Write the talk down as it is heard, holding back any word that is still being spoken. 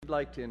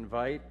like to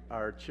invite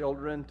our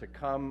children to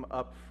come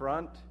up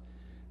front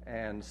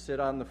and sit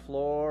on the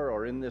floor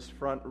or in this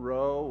front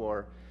row.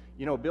 Or,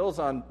 you know, Bill's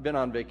been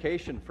on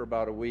vacation for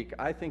about a week.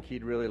 I think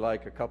he'd really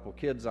like a couple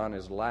kids on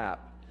his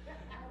lap.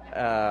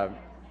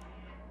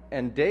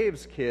 And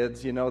Dave's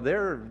kids, you know,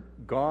 they're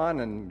gone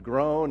and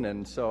grown,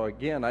 and so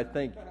again, I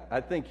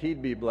think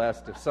he'd be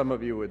blessed if some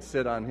of you would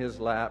sit on his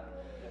lap.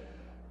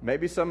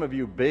 Maybe some of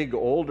you big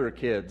older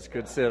kids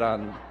could sit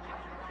on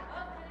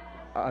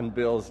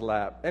Bill's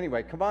lap.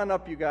 Anyway, come on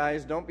up, you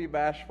guys. Don't be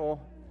bashful.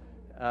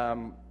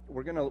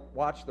 We're going to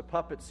watch the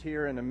puppets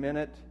here in a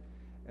minute,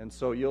 and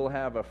so you'll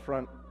have a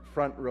front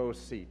row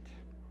seat.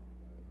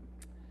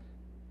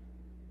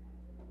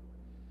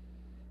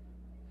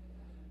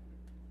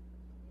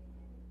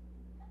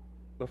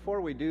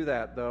 Before we do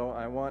that, though,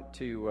 I want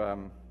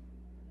to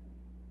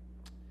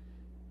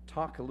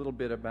talk a little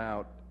bit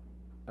about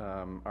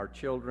our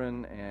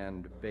children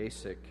and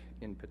Basic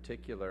in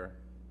particular.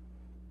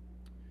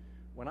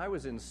 When I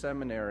was in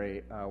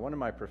seminary, one of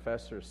my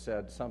professors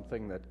said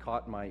something that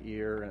caught my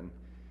ear and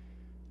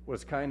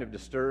was kind of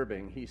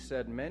disturbing. He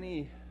said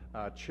many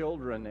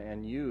children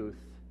and youth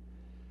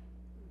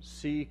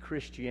see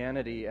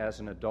Christianity as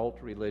an adult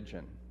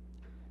religion,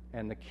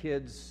 and the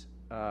kids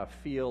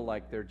feel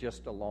like they're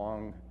just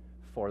along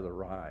for the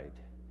ride.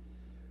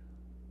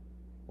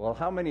 Well,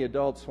 how many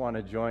adults want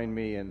to join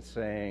me in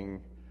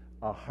saying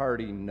a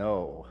hearty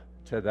no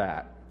to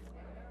that?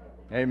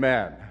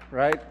 Amen,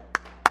 right?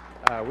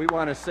 We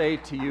want to say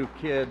to you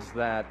kids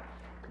that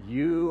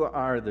you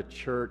are the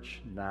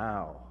church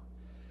now.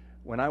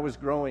 When I was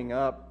growing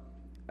up,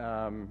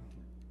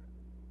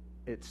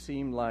 it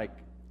seemed like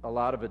a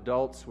lot of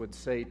adults would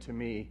say to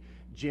me,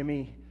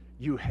 "Jimmy,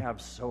 you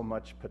have so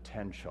much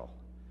potential."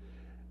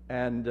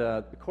 And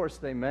of course,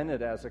 they meant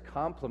it as a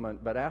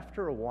compliment, but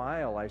after a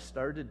while, I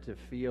started to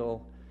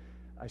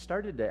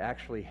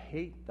actually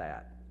hate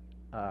that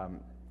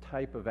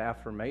type of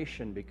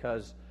affirmation,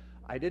 because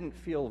I didn't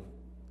feel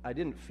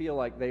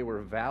like they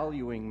were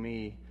valuing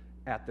me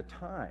at the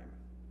time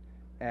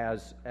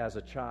as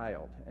a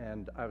child.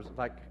 And I was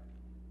like,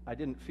 I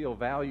didn't feel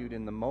valued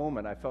in the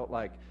moment. I felt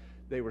like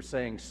they were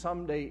saying,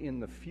 someday in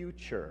the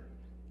future,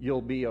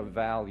 you'll be of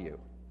value.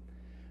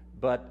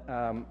 But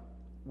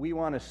we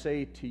want to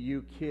say to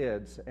you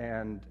kids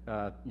and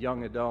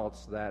young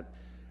adults that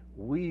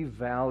we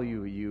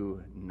value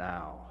you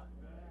now.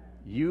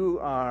 You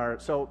are,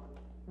 so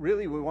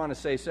really we want to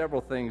say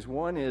several things.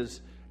 One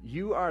is,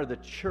 you are the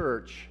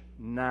church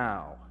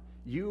now.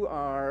 You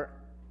are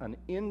an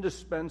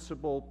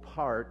indispensable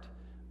part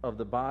of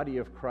the body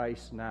of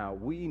Christ now.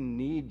 We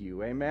need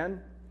you. Amen?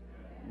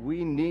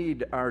 We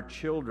need our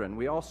children.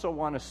 We also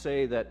want to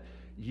say that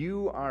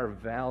you are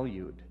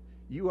valued.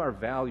 You are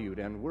valued,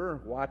 and we're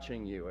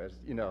watching you. As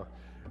you know,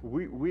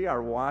 we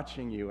are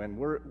watching you, and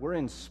we're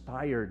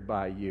inspired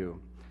by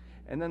you.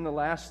 And then the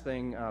last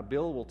thing,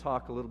 Bill will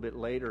talk a little bit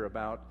later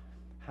about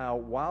how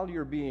while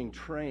you're being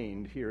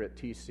trained here at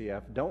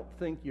TCF, don't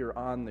think you're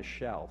on the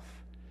shelf.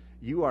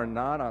 You are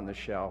not on the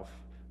shelf.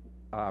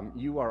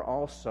 You are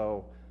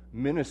also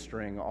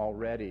ministering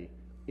already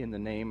in the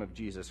name of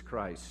Jesus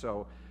Christ.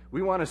 So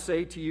we want to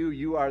say to you,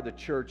 you are the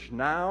church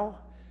now,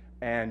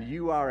 and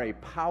you are a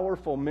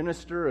powerful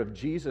minister of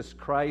Jesus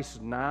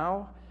Christ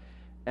now,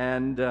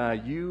 and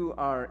you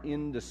are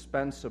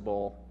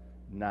indispensable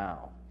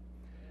now.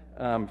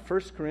 1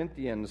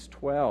 Corinthians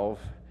 12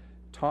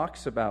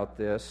 talks about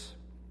this.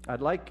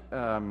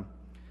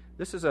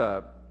 This is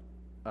a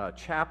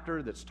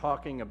chapter that's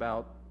talking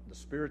about the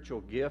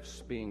spiritual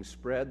gifts being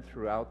spread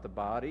throughout the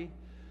body,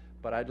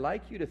 but I'd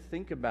like you to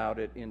think about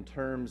it in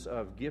terms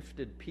of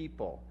gifted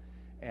people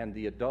and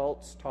the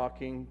adults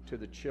talking to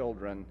the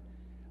children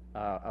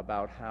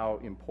about how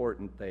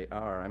important they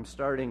are. I'm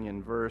starting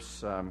in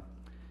verse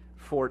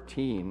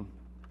 14.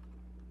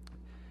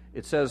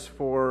 It says,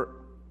 "For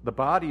the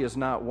body is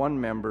not one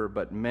member,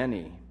 but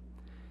many.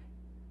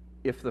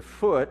 If the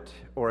foot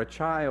or a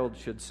child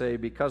should say,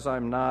 'Because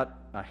I'm not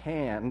a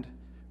hand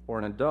or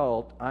an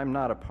adult, I'm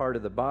not a part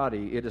of the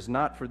body,' it is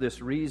not for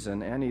this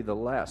reason any the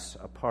less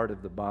a part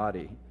of the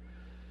body.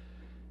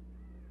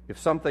 If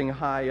something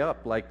high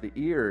up, like the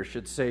ear,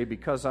 should say,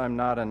 'Because I'm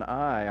not an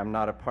eye, I'm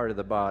not a part of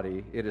the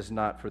body,' it is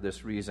not for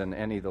this reason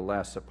any the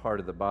less a part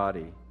of the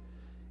body.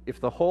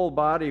 If the whole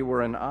body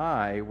were an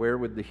eye, where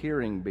would the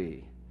hearing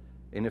be?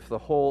 And if the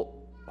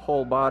whole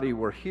body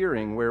were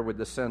hearing, where would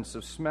the sense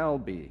of smell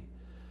be?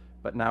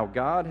 But now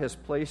God has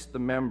placed the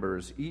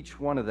members, each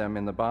one of them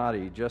in the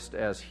body, just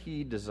as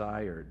He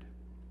desired.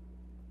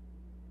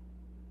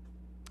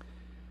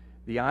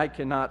 The eye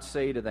cannot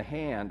say to the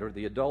hand, or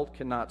the adult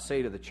cannot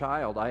say to the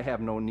child, 'I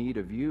have no need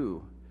of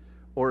you.'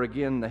 Or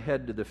again, the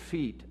head to the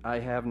feet, 'I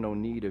have no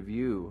need of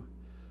you.'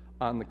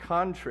 On the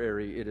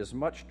contrary, it is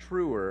much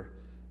truer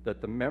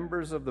that the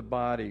members of the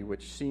body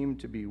which seem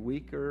to be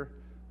weaker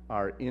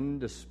are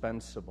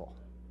indispensable."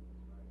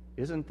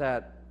 Isn't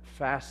that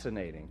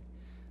fascinating?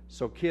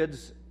 So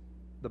kids,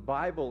 the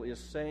Bible is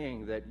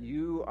saying that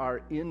you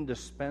are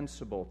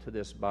indispensable to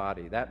this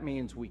body. That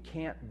means we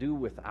can't do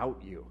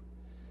without you.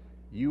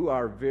 You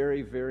are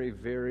very, very,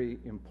 very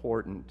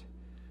important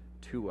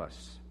to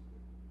us.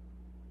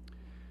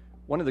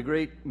 One of the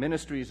great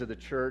ministries of the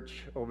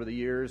church over the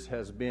years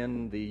has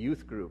been the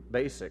youth group,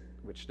 BASIC,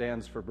 which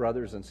stands for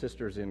Brothers and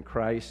Sisters in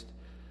Christ.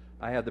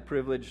 I had the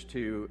privilege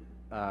to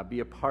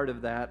be a part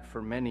of that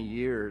for many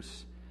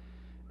years.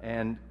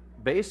 And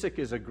BASIC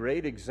is a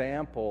great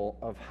example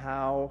of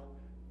how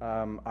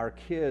our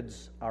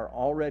kids are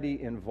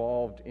already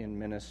involved in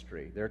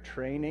ministry. They're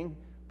training,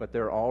 but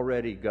they're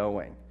already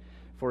going.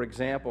 For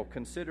example,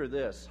 consider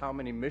this, how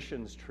many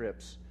missions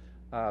trips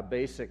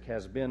BASIC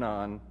has been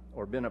on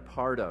or been a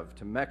part of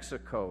to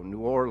Mexico, New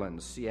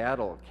Orleans,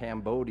 Seattle,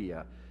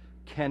 Cambodia,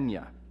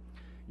 Kenya.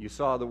 You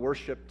saw the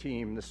worship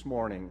team this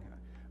morning,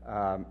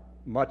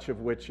 much of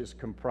which is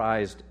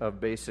comprised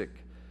of BASIC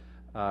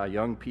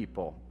young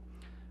people.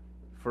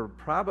 For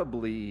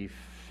probably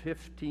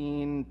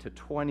 15 to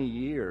 20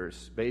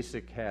 years,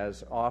 BASIC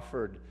has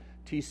offered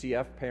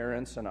TCF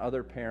parents and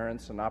other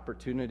parents an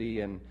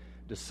opportunity in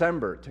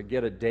December to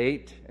get a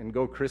date and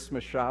go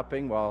Christmas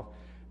shopping while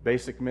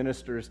BASIC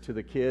ministers to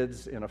the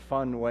kids in a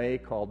fun way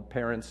called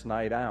Parents'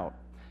 Night Out.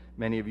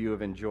 Many of you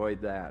have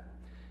enjoyed that.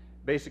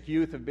 BASIC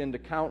Youth have been to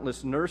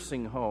countless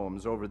nursing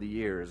homes over the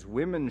years,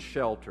 women's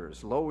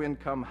shelters,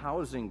 low-income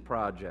housing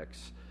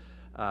projects,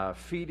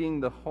 feeding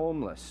the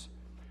homeless.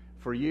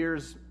 For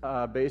years,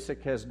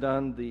 BASIC has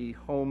done the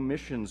Home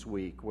Missions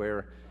Week,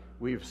 where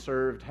we've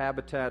served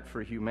Habitat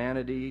for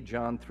Humanity,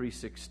 John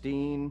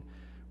 3:16,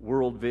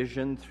 World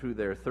Vision through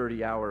their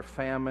 30-hour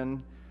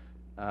famine.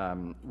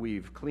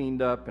 We've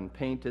cleaned up and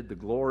painted the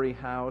Glory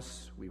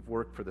House. We've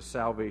worked for the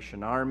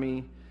Salvation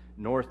Army,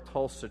 North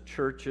Tulsa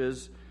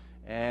churches,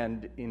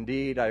 and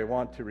indeed, I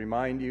want to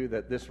remind you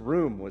that this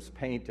room was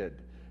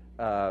painted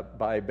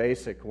by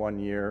BASIC one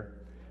year,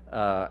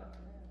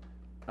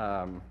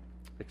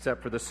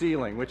 except for the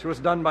ceiling, which was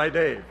done by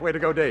Dave. Way to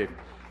go, Dave.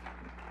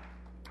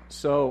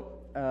 So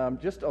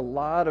just a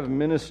lot of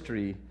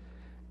ministry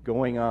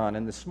going on.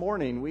 And this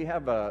morning, we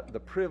have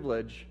the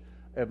privilege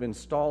of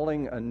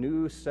installing a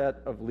new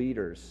set of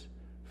leaders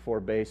for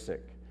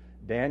BASIC,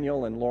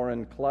 Daniel and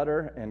Lauren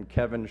Clutter and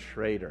Kevin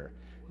Schrader.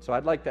 So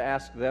I'd like to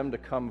ask them to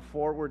come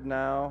forward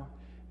now,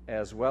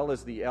 as well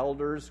as the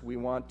elders. We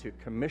want to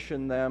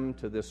commission them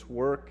to this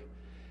work.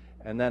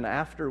 And then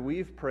after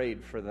we've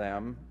prayed for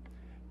them,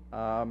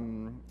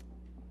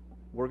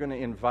 we're going to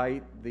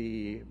invite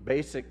any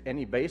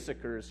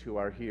BASICers who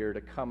are here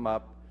to come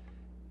up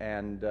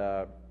and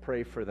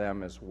pray for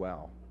them as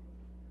well.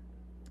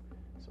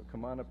 So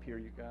come on up here,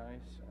 you guys.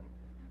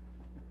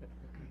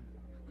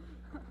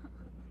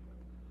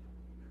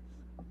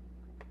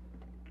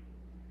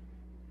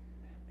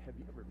 Have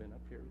you ever been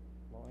up here,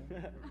 Lauren?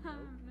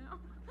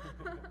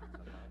 No.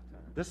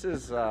 This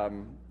is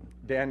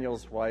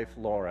Daniel's wife,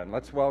 Lauren.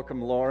 Let's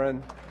welcome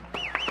Lauren.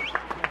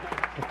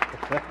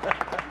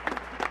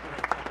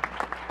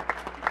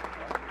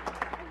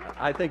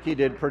 I think he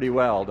did pretty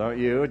well, don't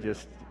you?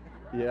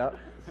 Yeah.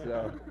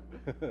 So,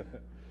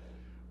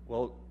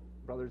 well,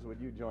 brothers, would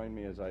you join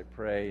me as I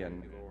pray?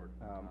 And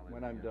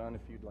when I'm done,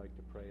 if you'd like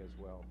to pray as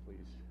well,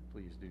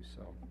 please do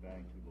so.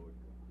 Thank you, Lord.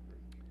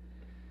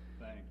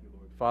 Thank you,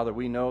 Lord. Father,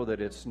 we know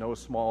that it's no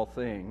small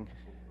thing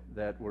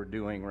that we're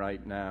doing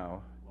right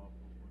now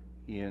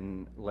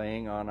in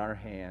laying on our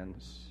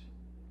hands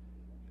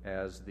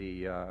as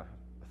the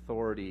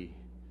authorities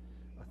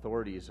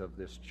of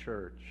this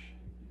church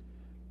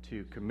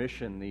to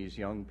commission these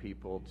young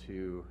people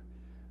to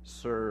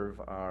serve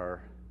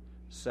our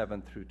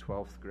 7th through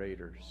 12th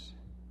graders.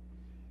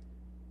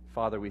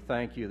 Father, we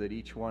thank you that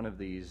each one of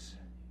these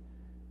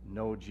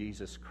know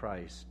Jesus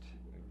Christ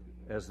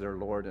as their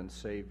Lord and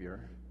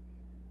Savior,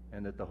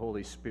 and that the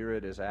Holy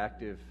Spirit is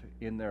active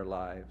in their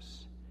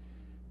lives.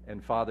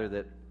 And Father,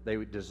 that they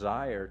would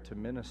desire to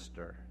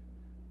minister.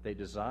 They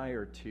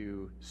desire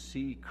to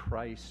see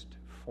Christ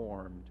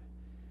formed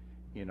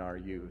in our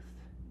youth.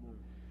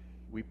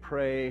 We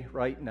pray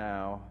right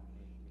now,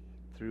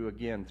 through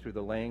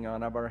the laying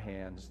on of our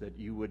hands, that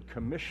you would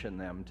commission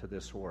them to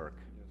this work,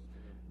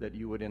 that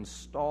you would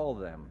install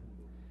them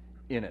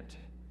in it.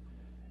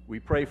 We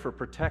pray for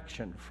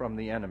protection from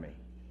the enemy,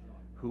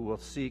 who will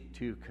seek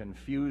to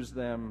confuse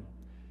them,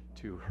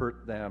 to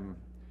hurt them,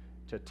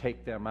 to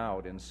take them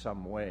out in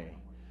some way.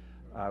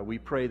 We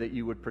pray that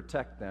you would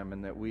protect them,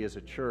 and that we as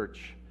a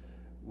church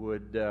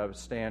would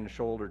stand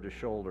shoulder to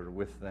shoulder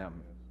with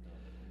them.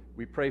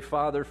 We pray,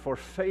 Father, for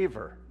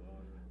favor,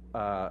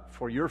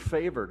 for your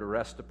favor to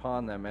rest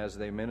upon them as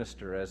they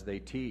minister, as they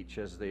teach,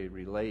 as they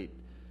relate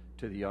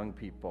to the young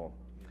people.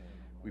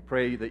 We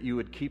pray that you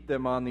would keep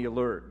them on the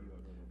alert,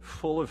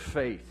 full of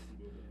faith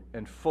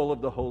and full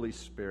of the Holy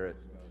Spirit,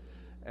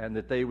 and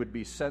that they would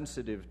be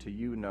sensitive to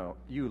you,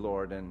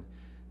 Lord, and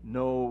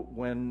know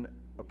when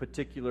a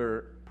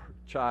particular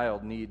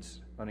child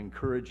needs an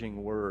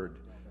encouraging word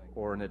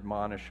or an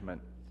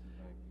admonishment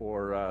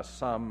or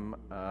some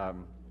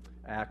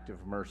act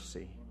of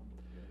mercy.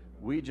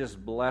 We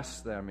just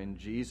bless them in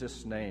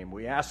Jesus' name.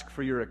 We ask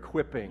for your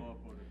equipping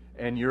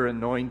and your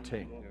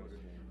anointing.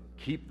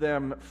 Keep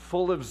them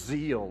full of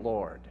zeal,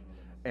 Lord,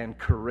 and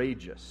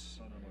courageous.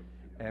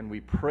 And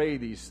we pray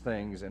these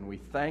things, and we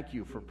thank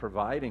you for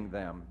providing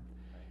them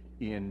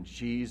in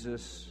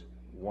Jesus'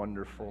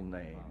 wonderful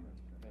name.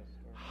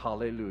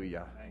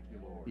 Hallelujah. Thank you,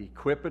 Lord.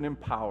 Equip and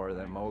empower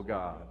them, O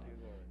God,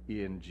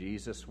 in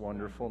Jesus'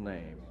 wonderful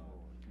name.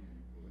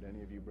 Would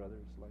any of you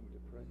brothers like to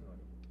pray?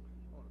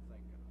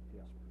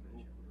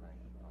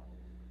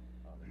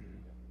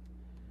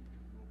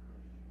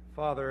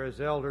 Father, as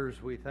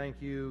elders, we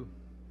thank you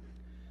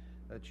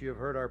that you have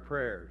heard our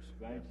prayers.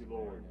 Thank you,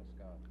 Lord.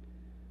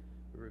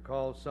 We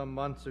recall some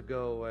months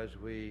ago as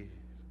we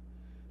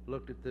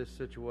looked at this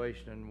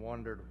situation and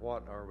wondered,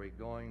 what are we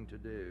going to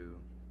do?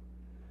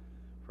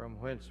 From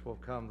whence will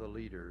come the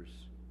leaders?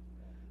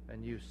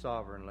 And you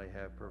sovereignly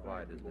have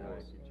provided them.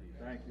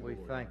 Thank you, We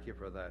Lord. thank you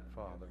for that,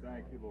 Father.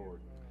 Thank you, Lord.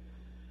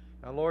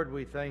 Now, Lord,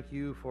 we thank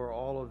you for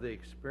all of the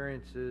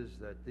experiences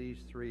that these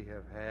three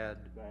have had.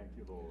 Thank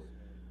you, Lord.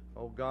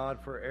 Oh God,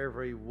 for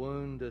every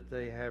wound that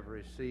they have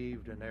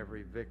received and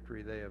every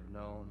victory they have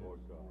known. Lord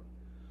God.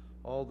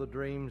 All the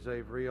dreams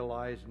they've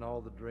realized and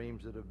all the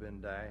dreams that have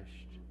been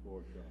dashed.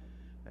 Lord God.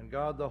 And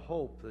God, the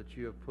hope that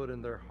you have put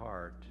in their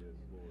heart. Yes,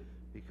 Lord.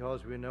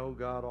 Because we know,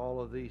 God,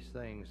 all of these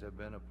things have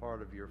been a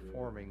part of your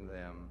forming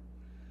them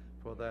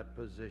for that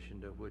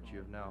position to which you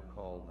have now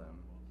called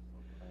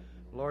them.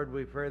 Lord,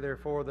 we pray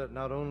therefore that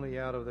not only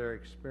out of their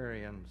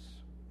experience,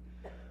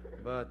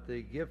 but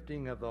the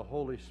gifting of the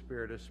Holy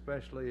Spirit,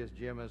 especially as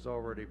Jim has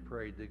already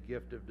prayed, the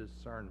gift of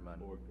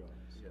discernment, Lord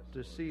God.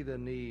 to see the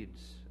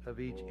needs of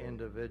each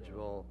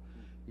individual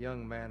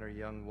young man or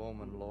young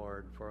woman,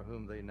 Lord, for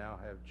whom they now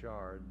have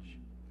charge.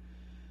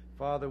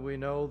 Father, we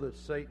know that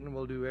Satan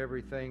will do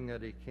everything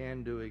that he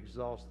can to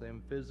exhaust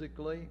them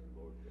physically,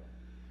 Lord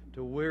God.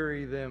 to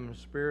weary them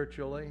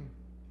spiritually,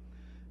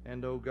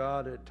 and, oh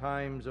God, at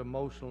times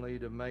emotionally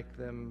to make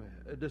them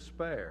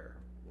despair.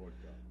 Lord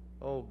God.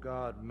 Oh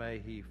God, may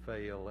he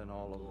fail in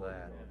all of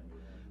that.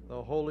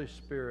 The Holy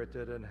Spirit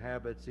that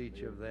inhabits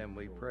each of them,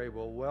 we pray,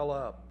 will well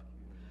up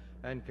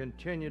and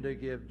continue to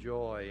give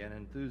joy and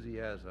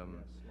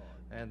enthusiasm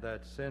and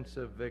that sense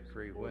of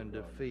victory when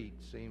defeat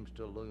seems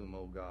to loom,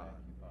 oh God.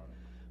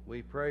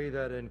 We pray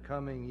that in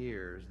coming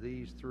years,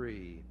 these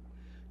three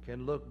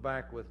can look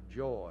back with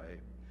joy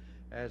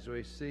as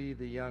we see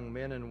the young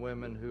men and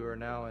women who are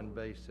now in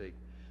basic,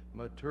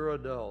 mature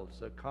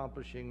adults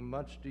accomplishing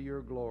much to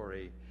your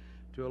glory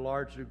to a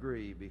large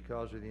degree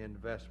because of the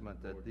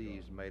investment that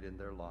these made in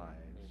their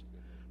lives.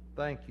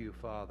 Thank you,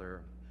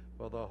 Father,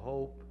 for the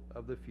hope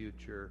of the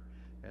future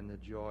and the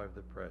joy of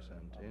the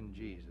present. In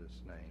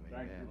Jesus' name,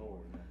 amen. Thank you,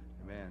 Lord.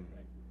 Amen.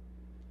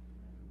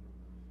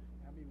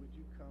 Abby, would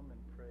you come and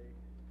pray?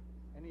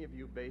 Any of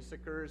you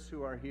basicers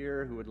who are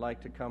here who would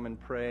like to come and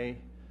pray,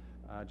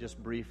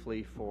 just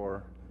briefly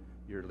for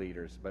your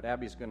leaders. But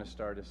Abby's going to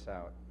start us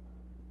out.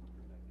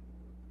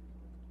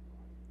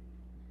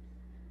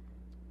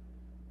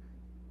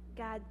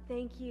 God,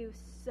 thank you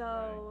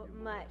so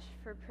much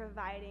for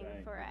providing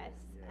for us.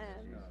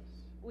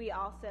 We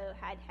also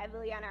had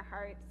heavily on our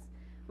hearts.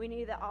 We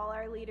knew that all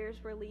our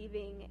leaders were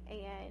leaving,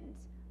 and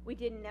we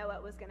didn't know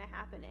what was going to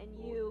happen,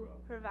 and you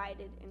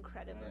provided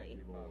incredibly.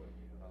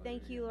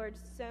 Thank you, Lord,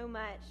 so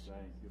much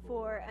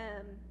for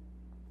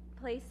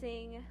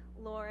placing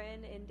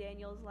Lauren in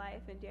Daniel's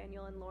life and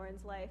Daniel in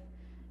Lauren's life,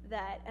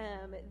 that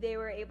they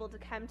were able to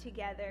come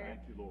together Thank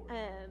you, Lord.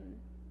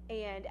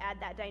 and add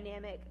that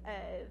dynamic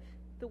of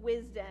the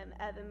wisdom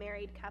of a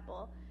married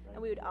couple.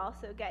 And we would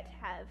also get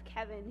to have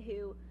Kevin,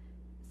 who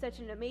such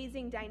an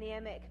amazing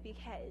dynamic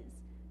because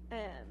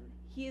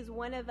he is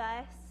one of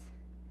us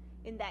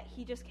in that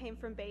he just came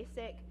from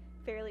basic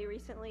fairly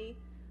recently,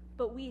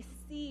 but we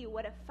see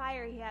what a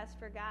fire he has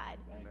for God,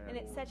 and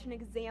it's such an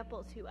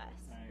example to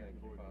us.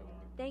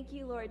 Thank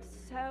you, Lord,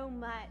 so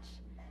much.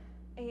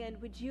 And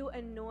would you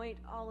anoint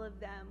all of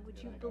them?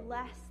 Would you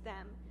bless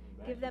them?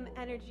 Give them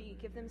energy,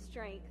 give them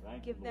strength,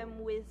 give them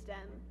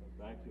wisdom.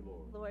 Thank you,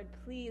 Lord. Lord,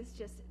 please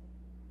just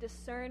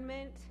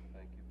discernment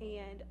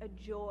and a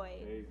joy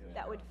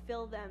that would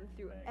fill them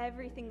through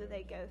everything that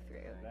they go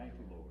through. Thank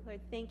you, Lord. Lord,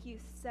 thank you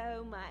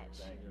so much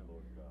Thank you,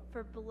 Lord God.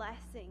 for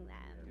blessing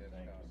them,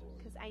 Thank you, Lord.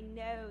 because I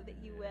know that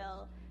you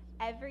will.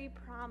 Every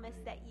promise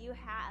that you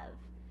have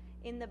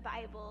in the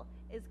Bible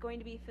is going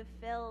to be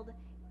fulfilled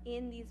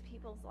in these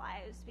people's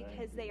lives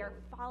because they are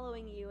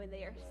following you and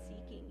they are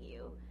seeking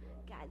you.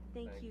 God,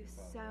 thank you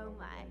so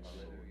much.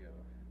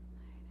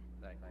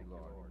 Thank you,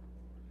 Lord.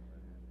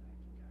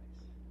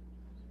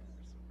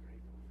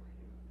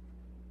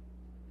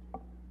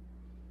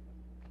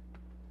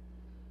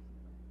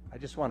 I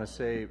just want to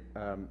say,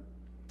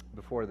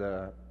 before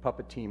the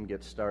puppet team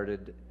gets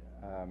started,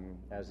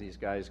 as these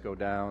guys go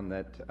down,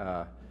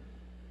 that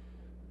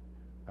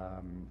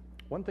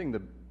one thing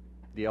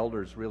the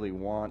elders really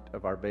want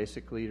of our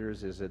basic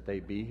leaders is that they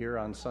be here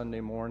on Sunday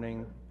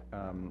morning,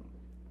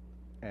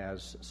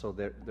 so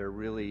that they're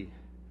really,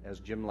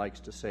 as Jim likes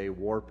to say,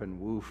 warp and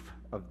woof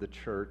of the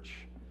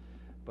church,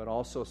 but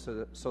also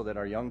so that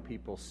our young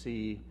people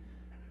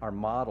are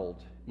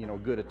modeled.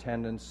 Good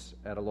attendance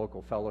at a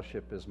local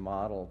fellowship is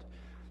modeled.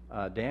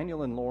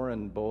 Daniel and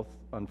Lauren both,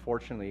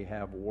 unfortunately,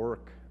 have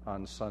work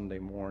on Sunday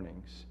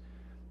mornings,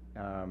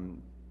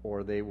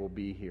 or they will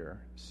be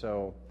here.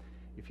 So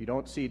if you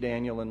don't see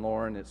Daniel and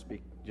Lauren,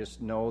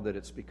 just know that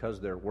it's because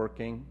they're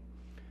working.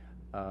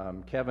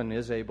 Kevin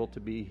is able to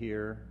be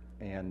here,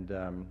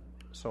 and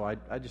so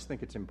I just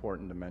think it's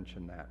important to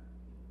mention that.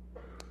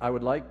 I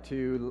would like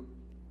to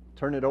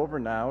turn it over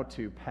now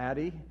to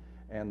Patty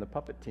and the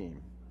puppet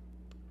team.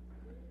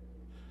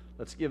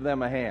 Let's give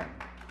them a hand.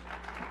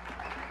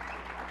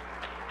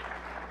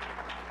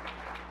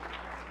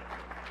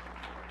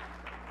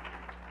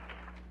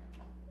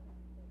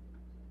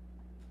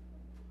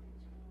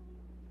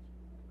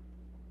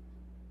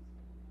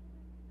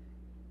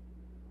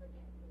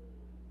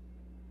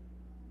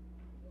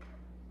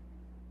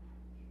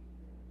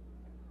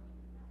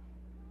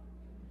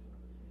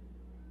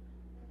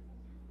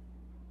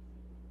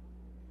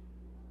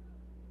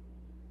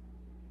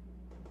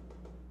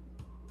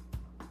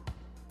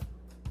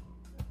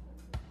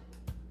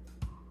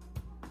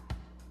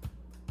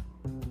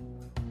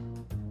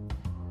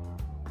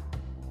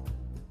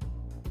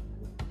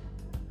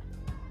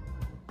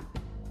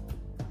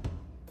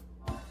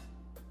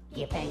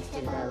 Give thanks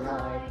to the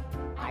Lord,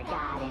 our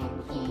God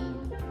and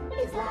King.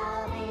 His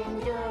love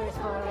endures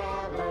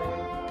forever.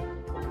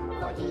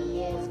 For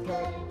He is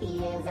good,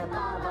 He is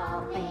above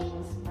all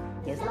things.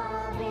 His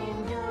love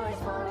endures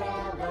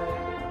forever.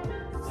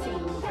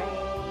 Sing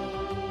praise,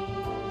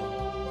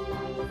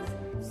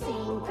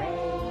 sing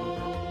praise.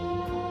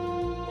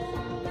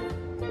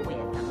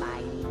 With a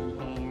mighty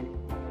hand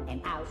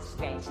and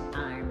outstretched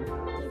arm.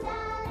 His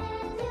love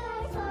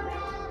endures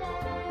forever.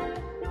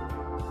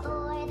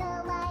 For the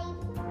life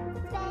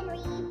been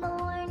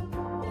reborn,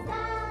 His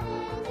love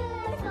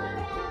endures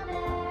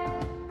forever.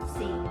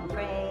 Sing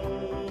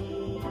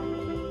praise,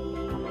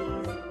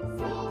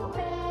 sing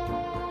praise,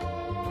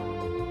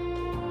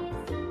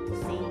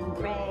 sing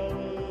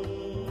praise,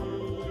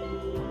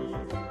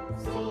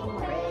 sing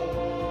praise.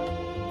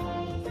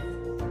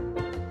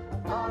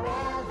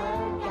 Forever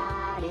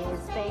God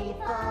is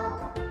faithful,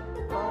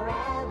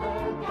 forever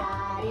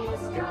God is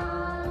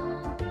strong,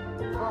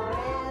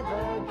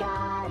 forever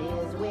God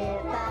is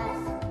with us.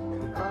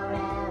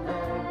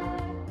 Forever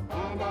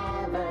and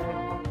ever,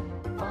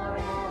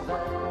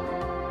 forever.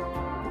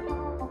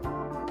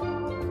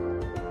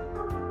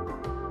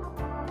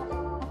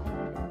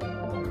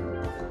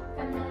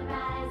 From the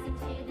rising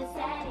to the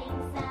setting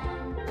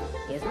sun,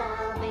 His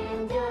love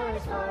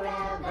endures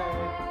forever.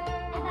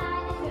 And by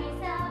the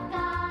grace of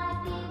God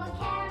we will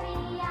carry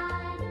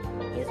on.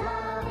 His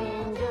love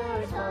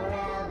endures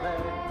forever.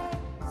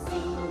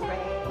 Sing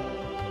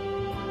praise,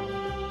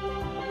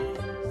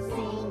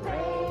 sing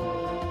praise,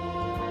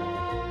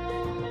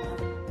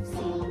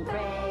 sing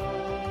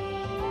praise,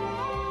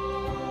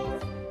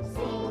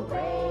 sing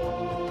praise.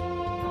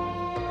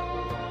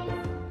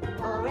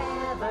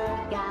 Forever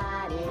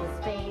God is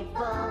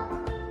faithful,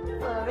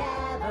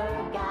 forever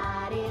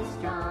God is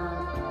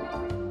strong,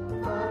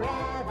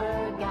 forever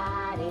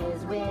God is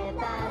with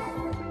us,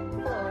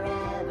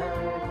 forever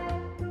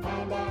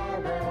and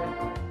ever,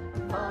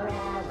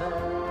 forever.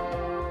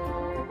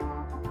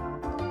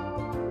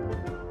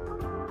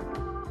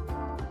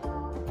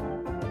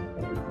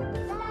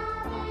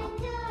 Love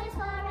endures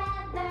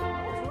forever.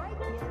 That's right,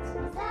 kids.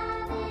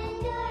 Love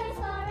endures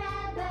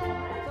forever.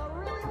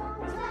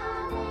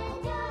 Love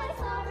endures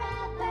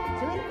forever.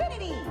 To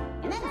infinity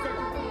and then some.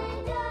 Love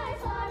endures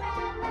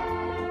forever.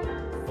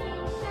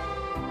 Sing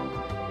praise,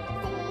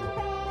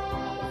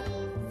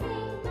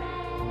 sing praise,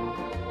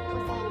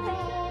 sing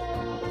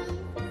praise,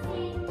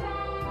 sing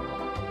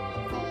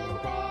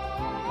praise,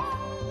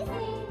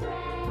 sing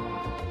praise,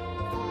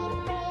 sing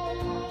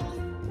praise.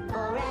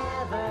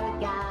 Forever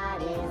God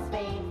is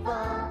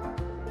faithful,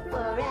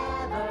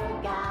 forever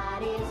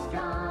God is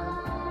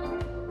strong,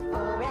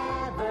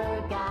 forever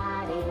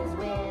God is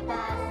with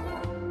us,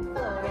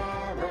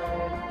 forever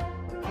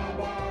and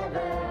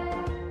ever.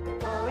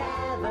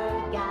 Forever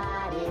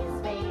God is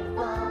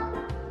faithful,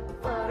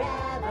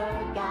 forever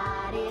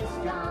God is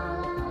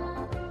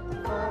strong,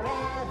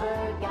 forever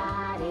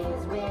God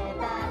is with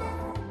us,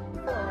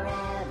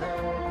 forever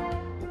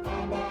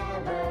and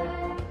ever,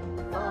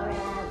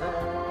 forever.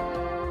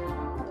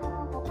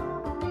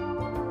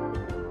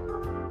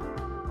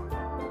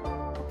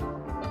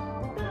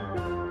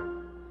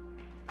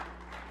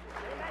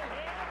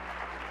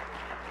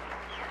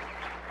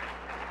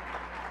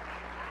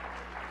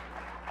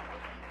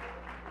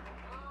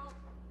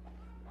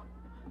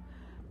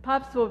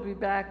 Pops will be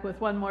back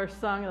with one more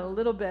song in a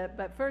little bit,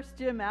 but first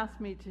Jim asked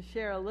me to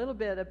share a little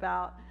bit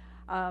about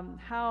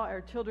how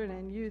our children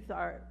and youth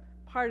are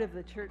part of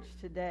the church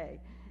today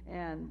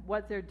and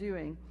what they're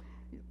doing.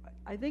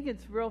 I think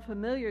it's real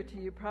familiar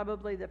to you,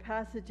 probably the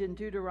passage in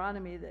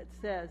Deuteronomy that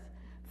says,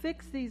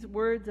 "Fix these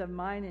words of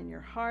mine in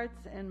your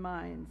hearts and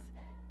minds.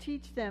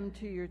 Teach them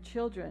to your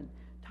children,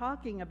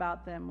 talking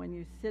about them when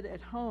you sit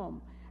at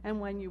home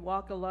and when you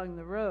walk along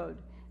the road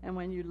and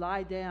when you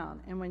lie down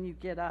and when you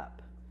get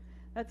up."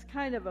 That's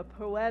kind of a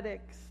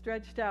poetic,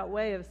 stretched out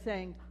way of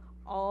saying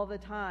all the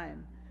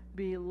time.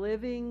 Be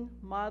living,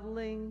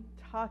 modeling,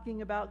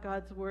 talking about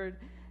God's word,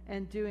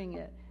 and doing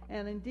it.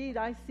 And indeed,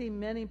 I see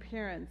many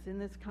parents in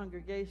this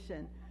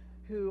congregation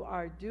who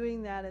are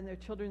doing that in their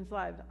children's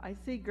lives. I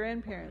see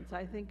grandparents.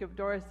 I think of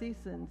Doris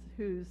Easons,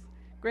 whose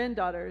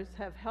granddaughters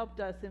have helped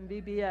us in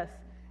VBS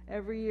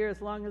every year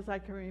as long as I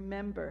can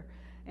remember.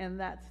 And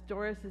that's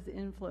Doris's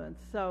influence.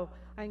 So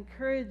I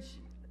encourage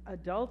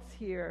adults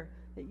here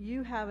that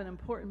you have an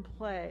important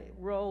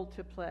role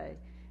to play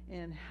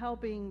in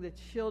helping the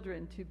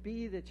children to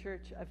be the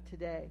church of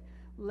today,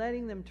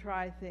 letting them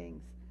try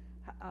things,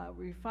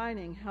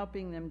 refining,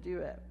 helping them do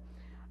it.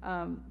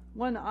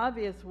 One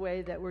obvious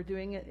way that we're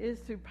doing it is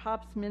through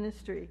Pop's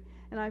ministry.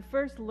 And I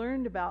first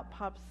learned about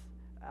Pop's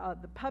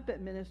the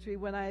puppet ministry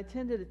when I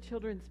attended a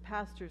children's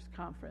pastors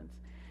conference.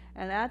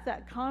 And at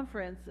that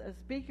conference, a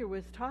speaker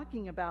was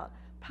talking about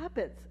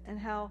puppets and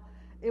how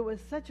it was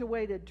such a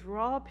way to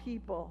draw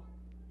people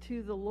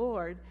to the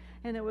Lord.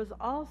 And it was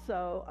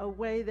also a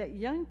way that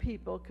young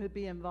people could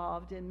be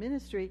involved in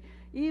ministry,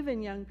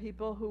 even young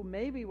people who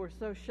maybe were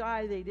so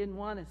shy they didn't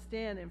want to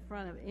stand in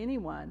front of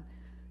anyone.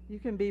 You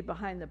can be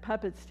behind the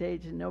puppet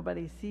stage and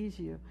nobody sees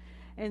you.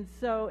 And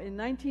so in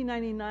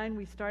 1999,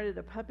 we started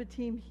a puppet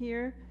team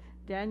here.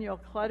 Daniel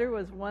Clutter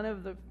was one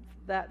of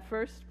that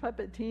first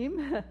puppet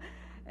team.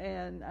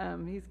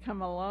 And he's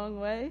come a long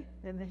way.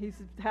 And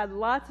he's had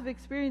lots of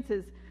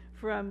experiences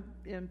from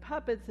in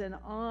puppets and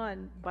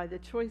on by the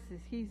choices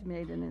he's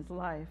made in his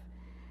life.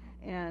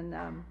 And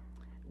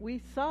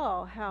we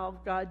saw how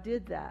God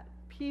did that.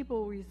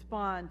 People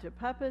respond to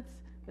puppets,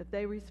 but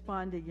they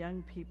respond to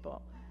young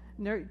people.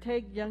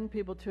 Take young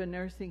people to a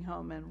nursing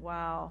home, and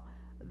wow,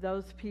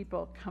 those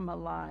people come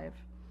alive.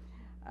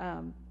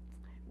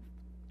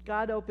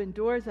 God opened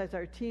doors as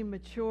our team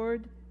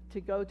matured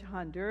to go to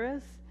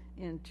Honduras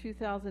in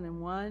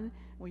 2001.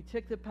 We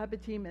took the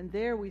puppet team, and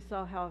there we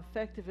saw how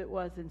effective it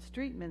was in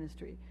street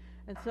ministry.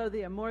 And so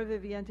the Amor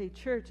Viviente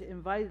Church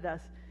invited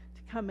us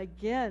to come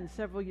again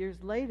several years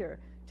later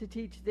to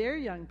teach their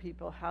young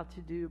people how to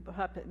do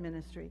puppet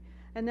ministry.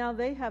 And now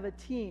they have a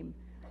team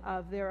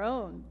of their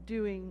own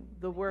doing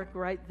the work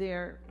right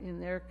there in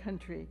their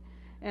country.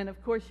 And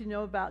of course, you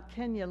know about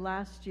Kenya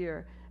last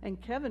year, and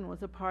Kevin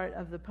was a part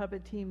of the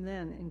puppet team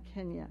then in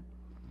Kenya.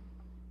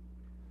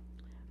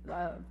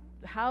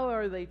 How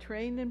are they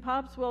trained in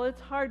Pops? Well,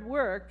 it's hard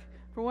work.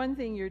 For one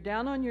thing, you're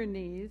down on your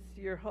knees,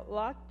 you're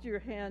locked your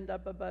hand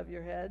up above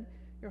your head,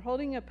 you're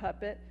holding a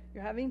puppet,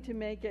 you're having to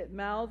make it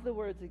mouth the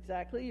words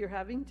exactly, you're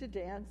having to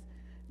dance,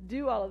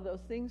 do all of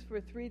those things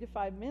for 3 to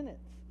 5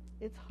 minutes.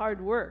 It's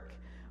hard work,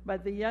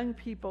 but the young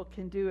people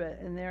can do it,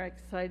 and they're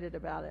excited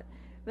about it.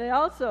 They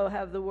also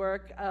have the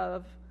work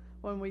of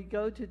when we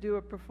go to do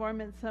a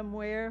performance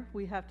somewhere,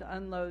 we have to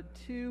unload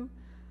 2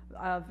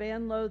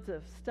 van loads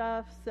of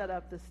stuff, set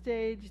up the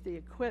stage, the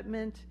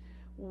equipment,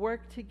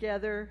 work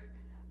together,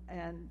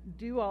 and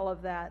do all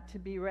of that to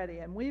be ready.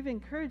 And we've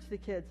encouraged the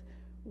kids,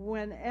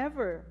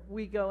 whenever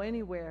we go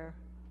anywhere,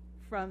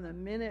 from the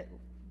minute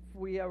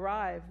we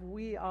arrive,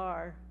 we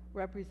are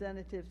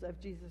representatives of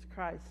Jesus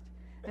Christ.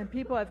 And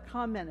people have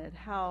commented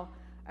how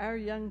our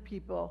young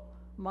people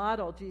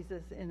model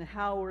Jesus in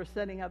how we're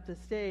setting up the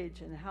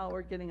stage and how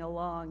we're getting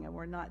along, and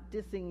we're not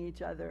dissing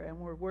each other, and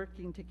we're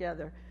working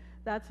together.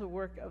 That's a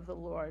work of the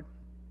Lord.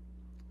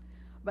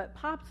 But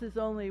Pops is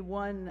only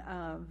one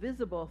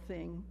visible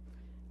thing.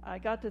 I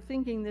got to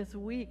thinking this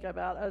week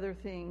about other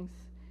things.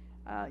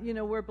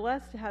 We're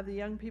blessed to have the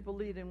young people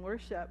lead in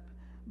worship,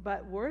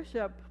 but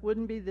worship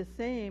wouldn't be the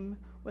same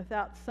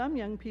without some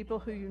young people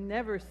who you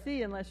never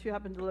see unless you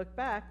happen to look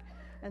back,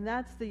 and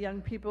that's the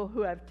young people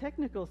who have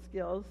technical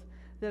skills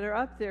that are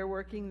up there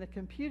working the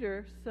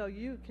computer so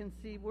you can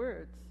see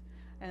words,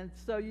 and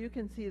so you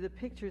can see the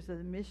pictures of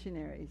the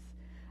missionaries.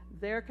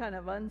 They're kind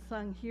of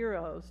unsung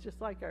heroes, just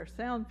like our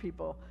sound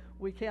people.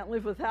 We can't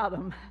live without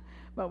them,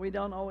 but we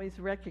don't always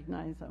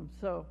recognize them.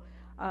 So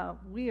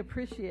we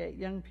appreciate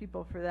young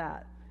people for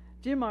that.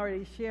 Jim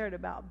already shared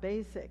about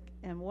BASIC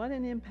and what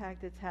an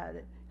impact it's had.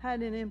 It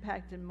had an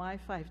impact in my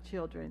 5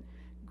 children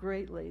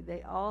greatly.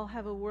 They all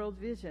have a world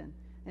vision,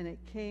 and it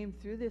came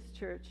through this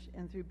church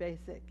and through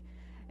BASIC.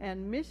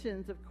 And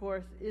missions, of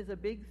course, is a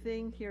big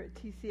thing here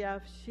at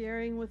TCF,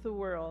 sharing with the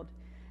world.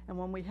 And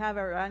when we have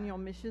our annual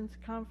missions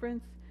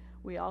conference,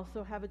 we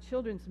also have a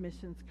children's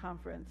missions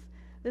conference.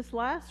 This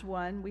last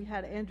one, we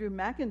had Andrew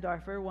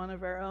McIndarfer, one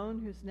of our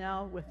own, who's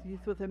now with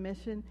Youth with a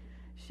Mission,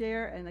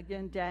 share. And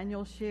again,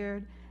 Daniel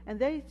shared. And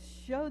they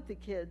showed the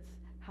kids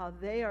how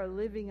they are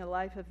living a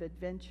life of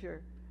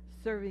adventure,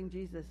 serving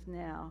Jesus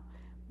now.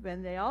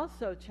 And they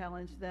also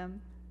challenged them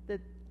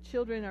that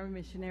children are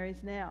missionaries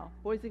now.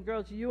 Boys and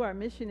girls, you are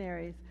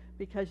missionaries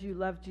because you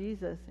love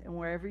Jesus, and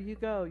wherever you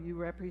go, you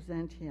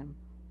represent him.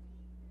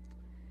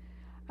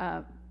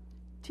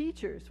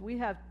 Teachers, we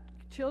have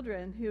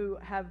children who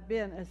have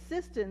been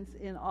assistants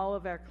in all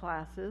of our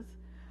classes,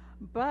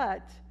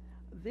 but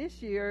this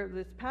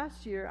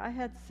past year, I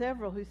had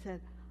several who said,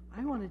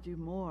 I want to do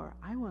more.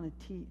 I want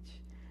to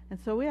teach. And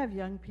so we have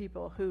young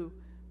people who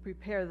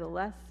prepare the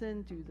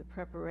lesson, do the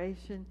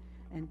preparation,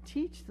 and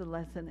teach the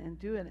lesson and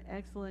do an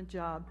excellent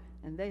job,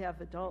 and they have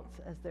adults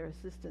as their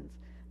assistants.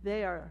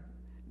 They are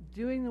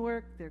doing the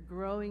work, they're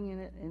growing in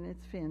it, and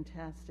it's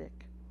fantastic.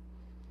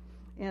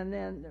 And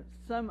then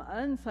some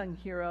unsung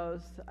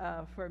heroes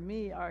for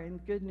me are in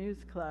Good News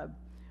Club.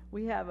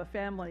 We have a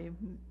family,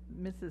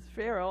 Mrs.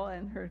 Farrell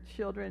and her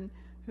children,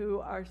 who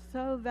are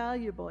so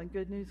valuable in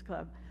Good News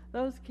Club.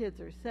 Those kids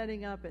are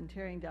setting up and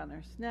tearing down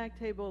our snack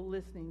table,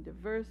 listening to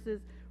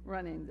verses,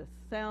 running the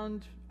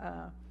sound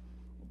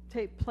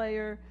tape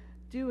player,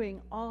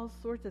 doing all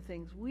sorts of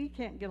things. We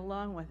can't get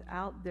along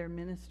without their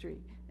ministry,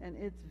 and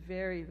it's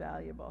very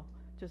valuable.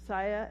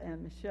 Josiah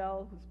and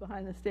Michelle, who's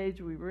behind the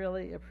stage, we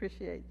really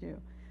appreciate you.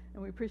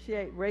 And we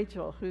appreciate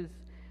Rachel, who's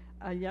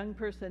a young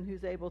person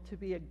who's able to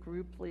be a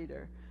group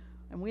leader.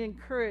 And we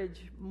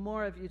encourage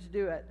more of you to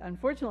do it.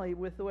 Unfortunately,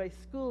 with the way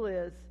school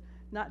is,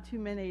 not too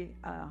many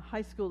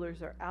high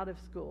schoolers are out of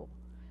school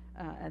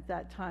at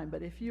that time.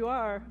 But if you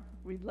are,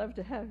 we'd love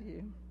to have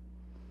you.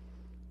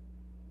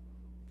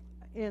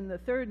 In the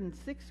 3rd and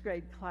 6th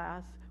grade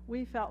class,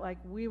 we felt like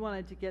we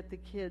wanted to get the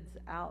kids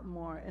out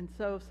more. And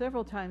so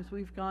several times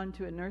we've gone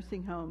to a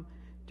nursing home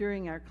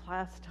during our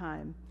class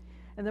time.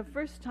 And the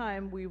first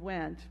time we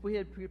went, we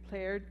had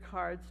prepared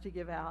cards to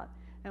give out,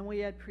 and we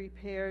had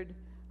prepared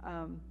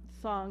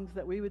songs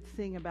that we would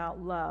sing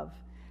about love.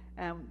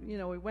 And,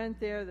 we went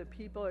there, the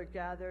people are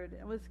gathered.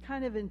 It was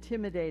kind of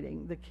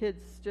intimidating. The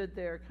kids stood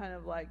there kind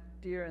of like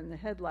deer in the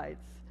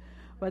headlights.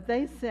 But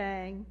they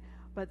sang,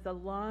 but the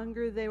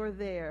longer they were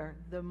there,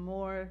 the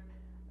more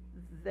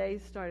they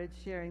started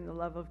sharing the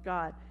love of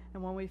God.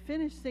 And when we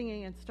finished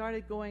singing and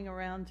started going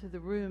around to the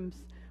rooms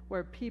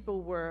where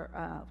people were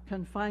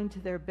confined to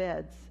their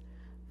beds,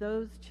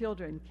 those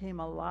children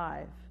came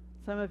alive.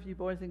 Some of you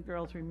boys and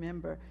girls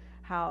remember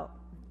how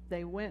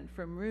they went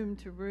from room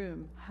to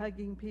room,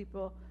 hugging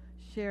people,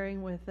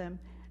 sharing with them,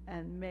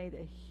 and made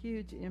a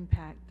huge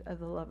impact of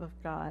the love of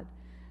God.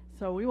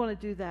 So we want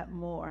to do that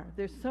more.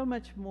 There's so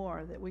much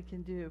more that we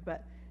can do.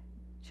 But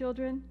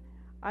children,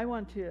 I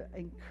want to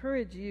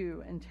encourage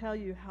you and tell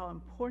you how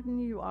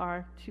important you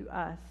are to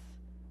us.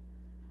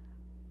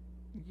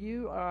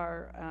 You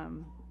are,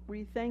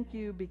 we thank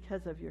you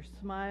because of your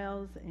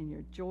smiles and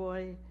your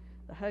joy,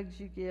 the hugs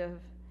you give.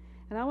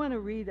 And I want to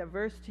read a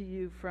verse to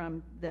you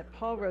that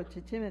Paul wrote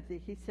to Timothy.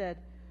 He said,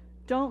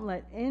 "Don't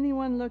let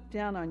anyone look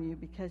down on you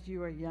because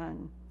you are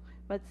young,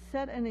 but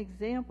set an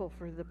example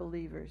for the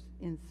believers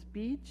in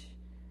speech,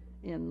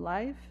 in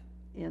life,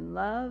 in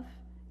love,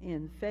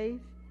 in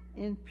faith,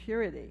 in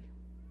purity."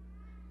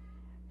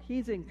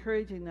 He's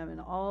encouraging them in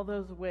all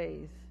those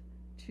ways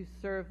to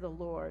serve the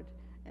Lord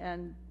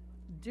and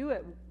do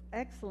it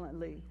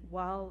excellently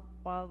while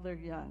they're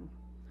young.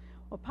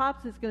 Well,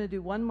 Pops is going to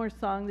do one more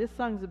song. This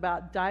song's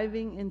about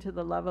diving into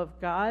the love of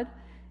God.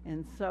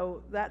 And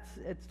so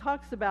it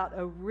talks about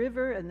a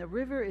river, and the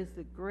river is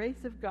the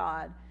grace of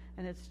God,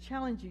 and it's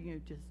challenging you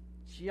to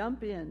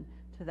jump in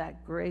to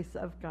that grace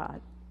of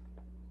God.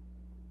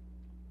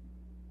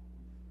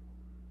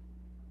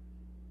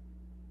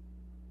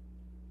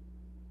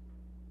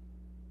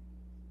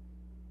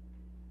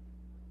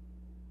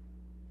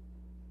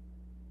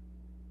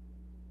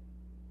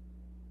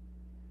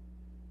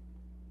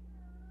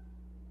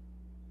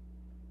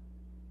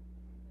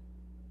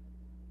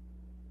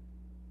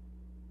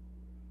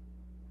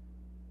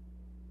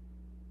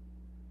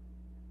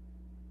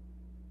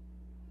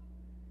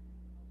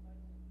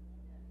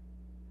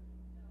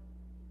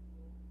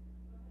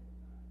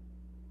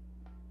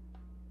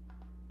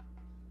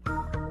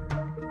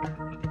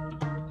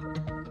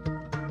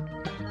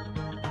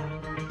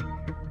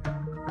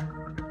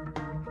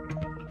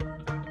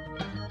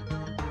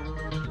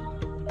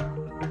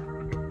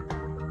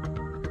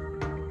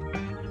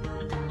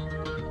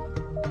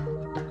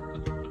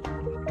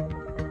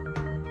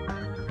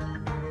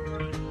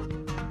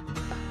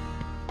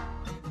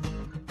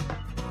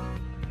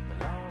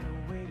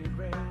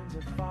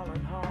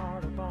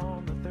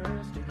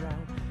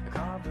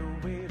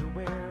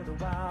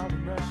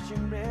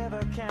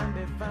 Can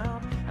be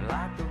found, and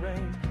like the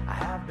rain, I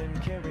have been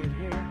carried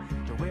here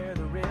to where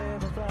the river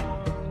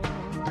flows.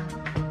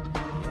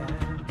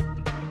 Yeah.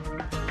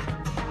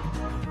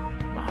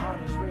 My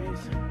heart is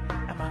racing,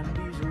 and my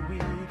knees are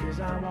weak as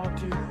I walk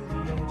to the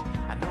edge.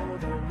 I know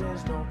there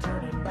is no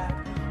turning back.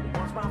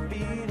 Once my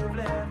feet have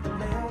left the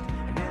ledge,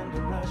 and in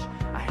the rush,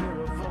 I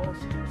hear a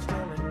voice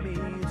telling me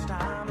it's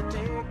time to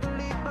take the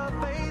leap of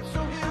faith.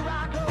 So here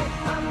I go.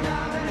 I'm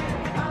diving in,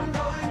 I'm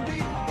going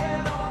deep,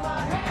 and on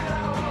my head I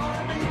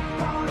wanna be.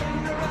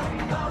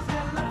 Lost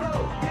in the flow,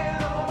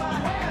 get over my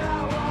head, I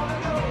wanna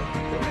go.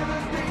 The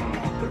river's deep,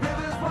 the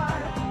river's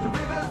wide, the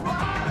river's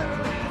wider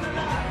than the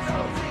night. So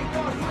sink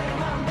or swim,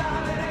 I'm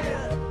diving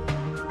in.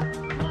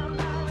 I'm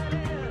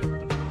diving in.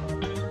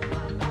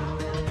 I'm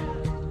diving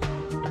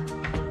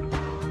in.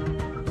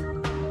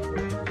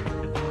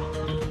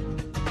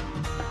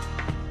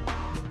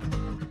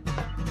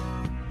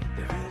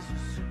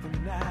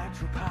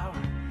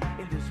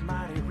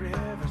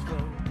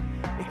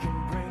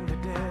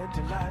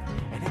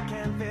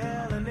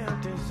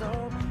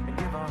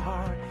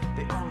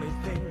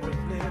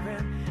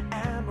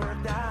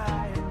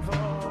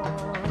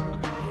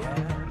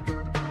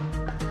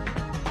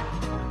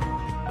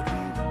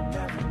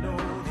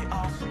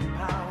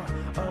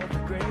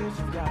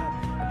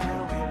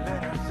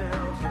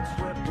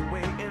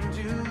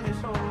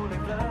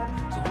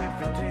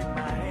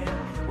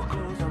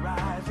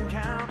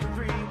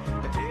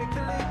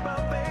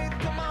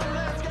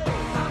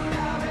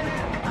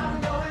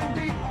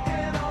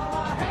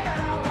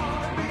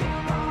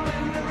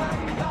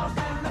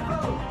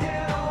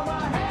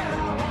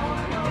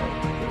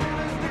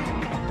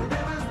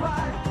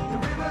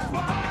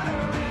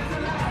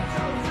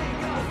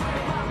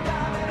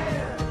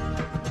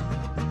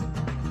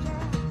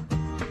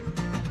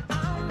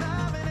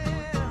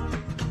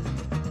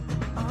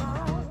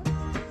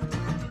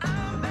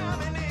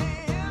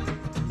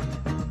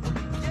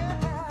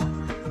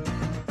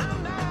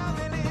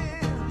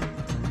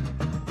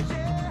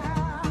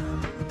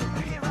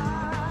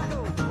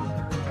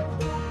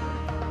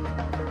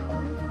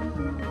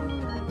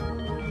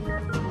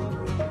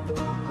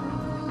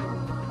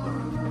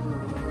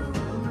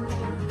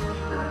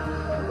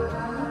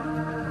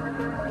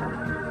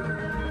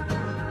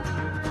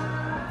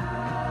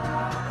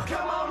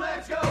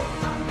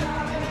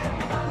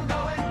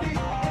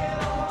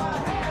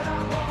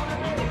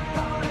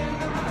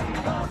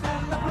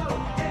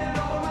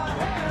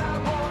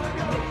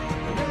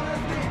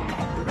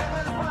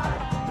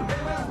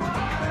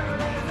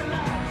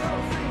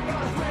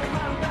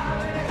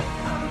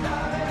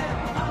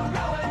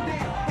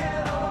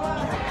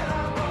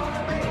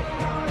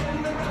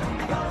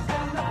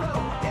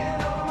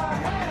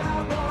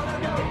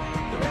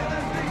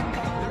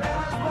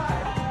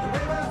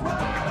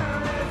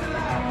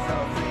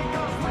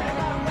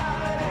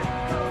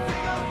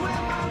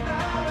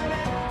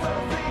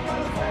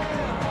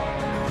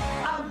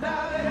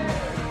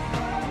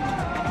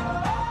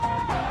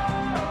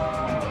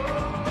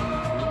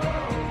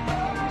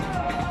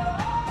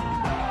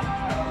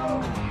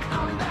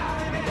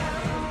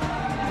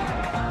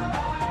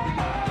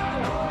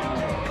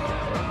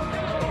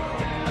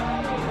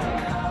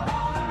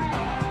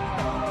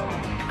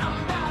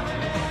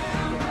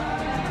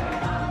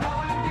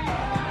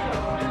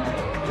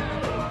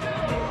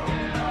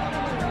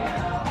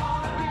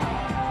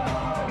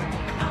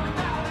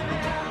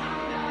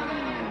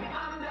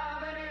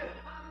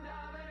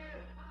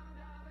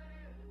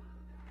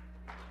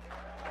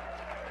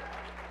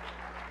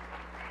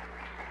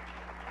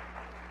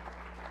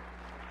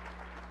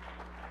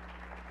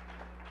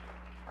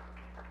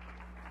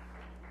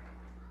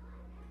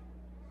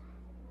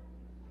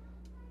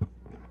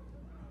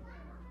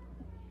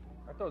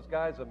 those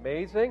guys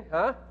amazing,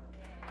 huh?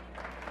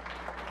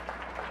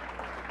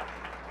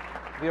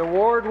 The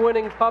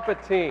award-winning puppet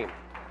team.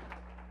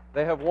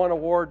 They have won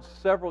awards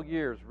several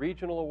years,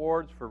 regional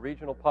awards for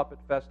regional puppet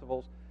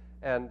festivals,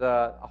 and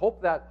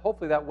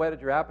hopefully that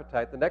whetted your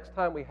appetite. The next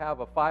time we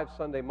have a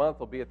 5-Sunday month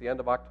will be at the end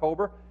of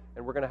October,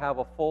 and we're going to have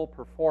a full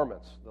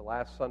performance the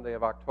last Sunday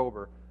of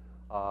October,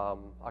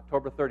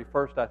 October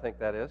 31st, I think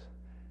that is,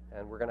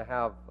 and we're going to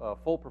have a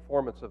full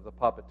performance of the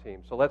puppet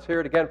team. So let's hear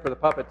it again for the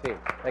puppet team.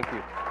 Thank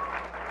you.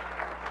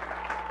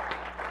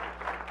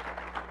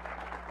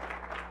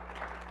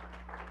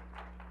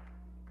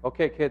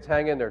 Okay, kids,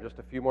 hang in there just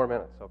a few more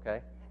minutes,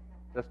 okay?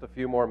 Just a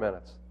few more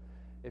minutes.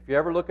 If you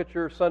ever look at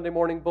your Sunday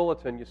morning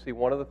bulletin, you see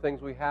one of the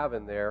things we have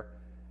in there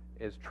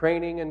is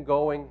training and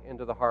going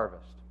into the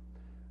harvest.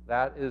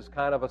 That is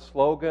kind of a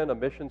slogan, a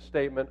mission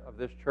statement of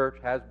this church,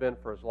 has been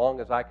for as long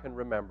as I can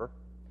remember.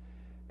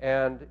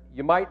 And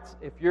you might,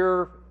 if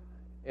you're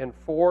in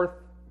 4th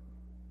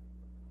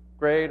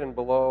grade and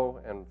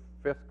below and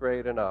 5th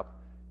grade and up,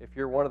 if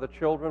you're one of the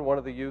children, one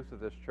of the youth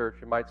of this church,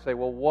 you might say,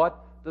 well,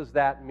 what does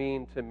that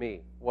mean to me?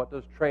 What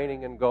does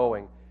training and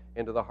going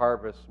into the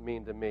harvest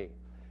mean to me?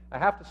 I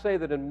have to say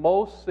that in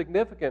most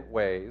significant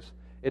ways,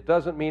 it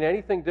doesn't mean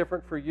anything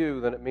different for you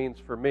than it means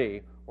for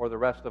me or the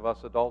rest of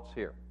us adults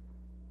here.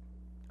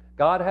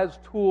 God has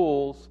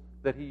tools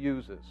that He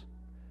uses,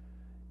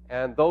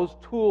 and those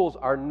tools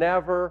are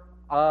never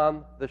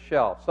on the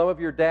shelf. Some of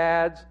your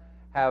dads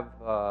have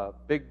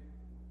big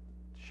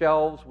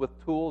shelves with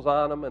tools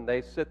on them, and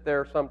they sit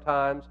there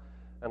sometimes,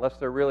 unless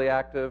they're really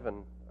active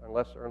and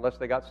unless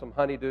they got some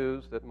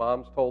honeydews that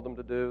moms told them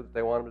to do, that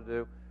they want them to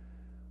do.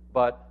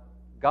 But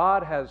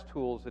God has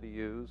tools that He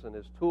uses, and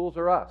His tools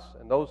are us,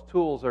 and those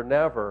tools are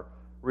never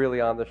really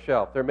on the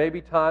shelf. There may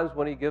be times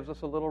when He gives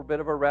us a little bit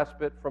of a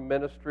respite from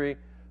ministry,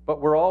 but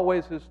we're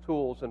always His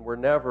tools, and we're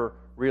never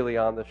really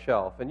on the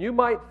shelf. And you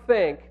might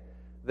think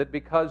that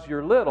because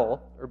you're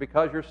little, or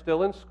because you're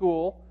still in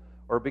school,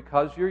 or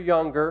because you're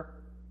younger,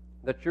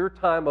 that your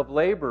time of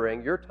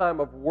laboring, your time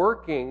of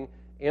working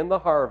in the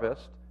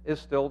harvest is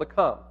still to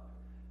come.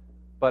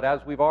 But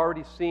as we've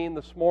already seen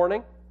this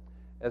morning,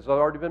 as has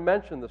already been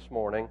mentioned this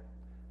morning,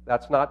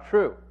 that's not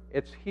true.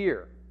 It's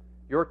here.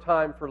 Your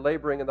time for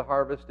laboring in the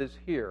harvest is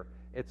here.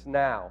 It's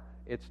now.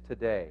 It's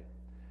today.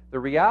 The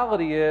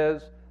reality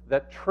is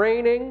that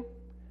training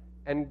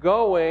and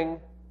going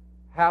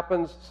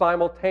happens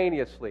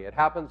simultaneously. It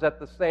happens at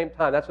the same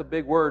time. That's a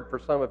big word for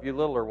some of you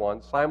littler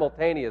ones,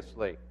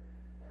 simultaneously.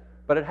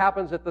 But it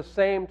happens at the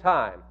same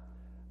time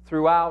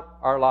throughout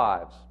our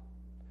lives.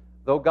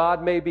 Though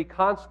God may be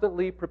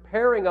constantly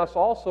preparing us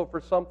also for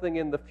something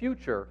in the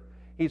future,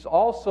 He's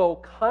also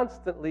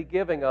constantly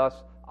giving us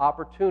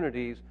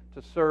opportunities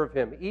to serve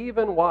Him,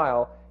 even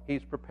while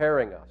He's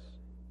preparing us.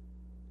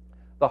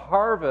 The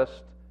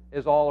harvest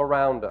is all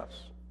around us.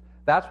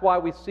 That's why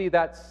we see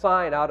that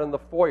sign out in the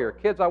foyer.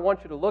 Kids, I want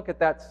you to look at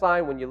that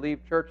sign when you leave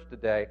church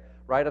today,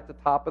 right at the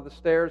top of the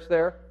stairs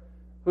there.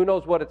 Who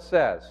knows what it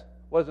says?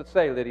 What does it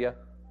say, Lydia?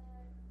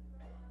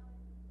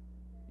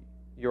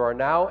 You are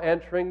now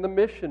entering the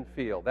mission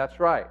field. That's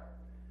right.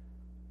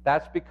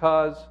 That's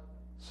because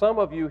some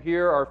of you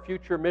here are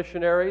future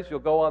missionaries. You'll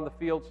go on the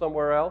field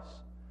somewhere else.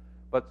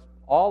 But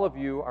all of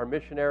you are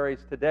missionaries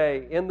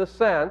today in the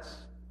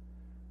sense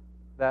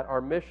that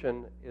our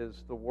mission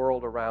is the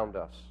world around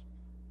us.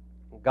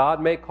 God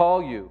may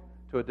call you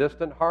to a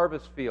distant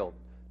harvest field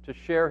to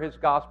share His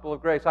gospel of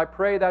grace. I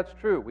pray that's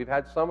true. We've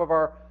had some of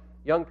our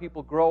young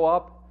people grow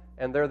up,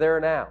 and they're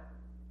there now,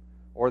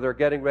 or they're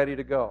getting ready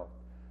to go.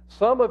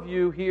 Some of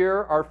you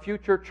here are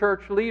future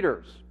church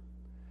leaders,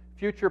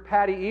 future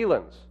Patty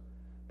Elans.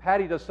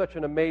 Patty does such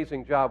an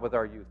amazing job with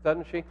our youth,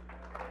 doesn't she?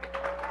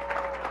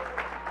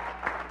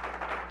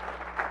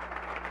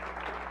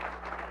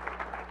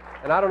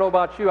 And I don't know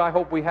about you, I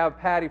hope we have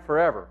Patty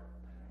forever,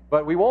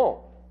 but we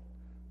won't.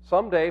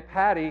 Someday,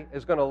 Patty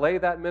is going to lay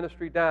that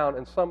ministry down,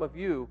 and some of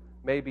you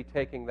may be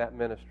taking that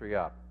ministry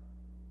up.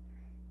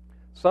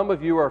 Some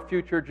of you are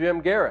future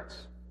Jim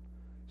Garretts.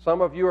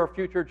 Some of you are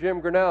future Jim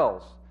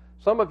Grinnells.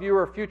 Some of you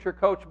are future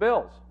Coach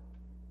Bills.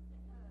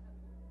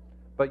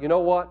 But you know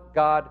what?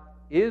 God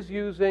is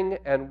using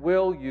and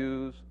will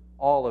use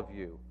all of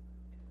you.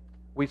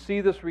 We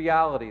see this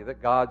reality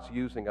that God's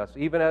using us,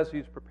 even as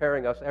He's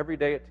preparing us every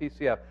day at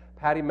TCF.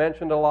 Patty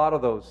mentioned a lot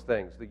of those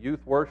things. The youth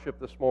worship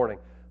this morning,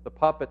 the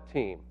puppet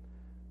team,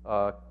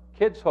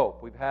 Kids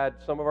Hope. We've had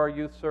some of our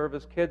youth serve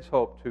as Kids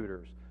Hope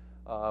tutors.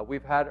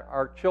 We've had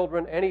our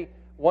children,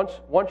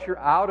 once you're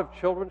out of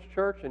children's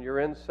church and you're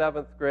in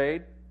 7th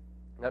grade,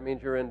 that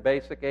means you're in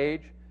basic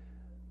age,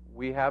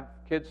 we have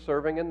kids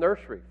serving in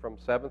nursery from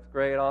 7th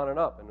grade on and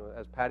up. And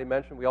as Patty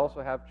mentioned, we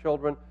also have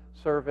children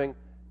serving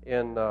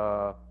in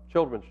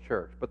children's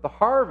church. But the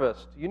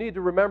harvest, you need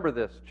to remember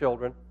this,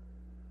 children.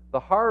 The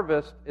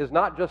harvest is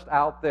not just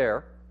out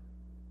there.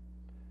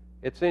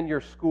 It's in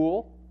your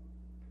school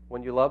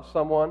when you love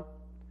someone.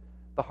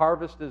 The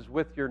harvest is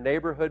with your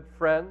neighborhood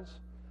friends,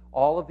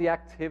 all of the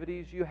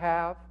activities you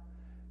have.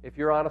 If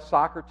you're on a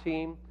soccer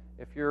team,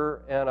 if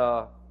you're in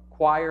a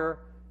choir,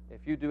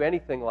 if you do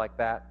anything like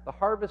that, the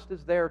harvest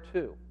is there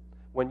too.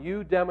 When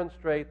you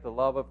demonstrate the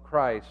love of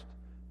Christ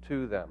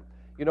to them.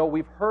 You know,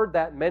 we've heard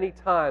that many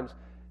times.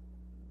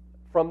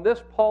 From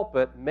this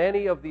pulpit,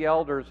 many of the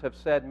elders have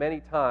said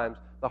many times,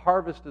 the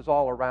harvest is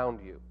all around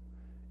you.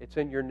 It's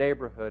in your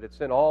neighborhood.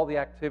 It's in all the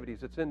activities.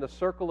 It's in the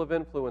circle of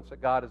influence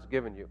that God has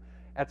given you.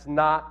 That's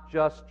not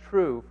just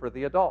true for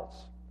the adults.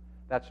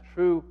 That's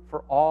true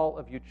for all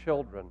of you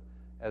children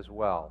as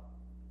well.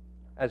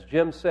 As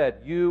Jim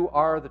said, you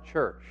are the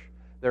church.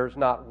 There's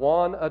not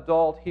one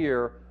adult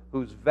here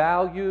whose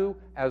value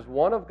as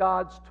one of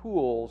God's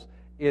tools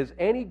is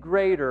any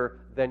greater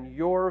than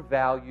your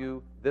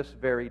value this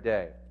very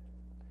day.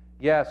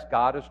 Yes,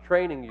 God is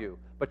training you.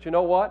 But you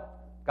know what?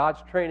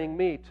 God's training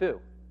me too.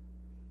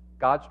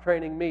 God's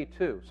training me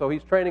too. So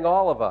He's training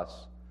all of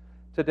us.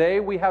 Today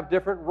we have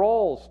different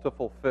roles to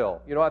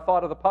fulfill. You know, I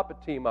thought of the puppet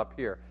team up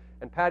here.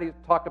 And Patty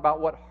talked about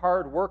what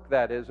hard work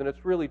that is, and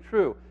it's really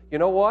true. You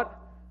know what?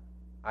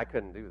 I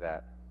couldn't do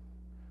that.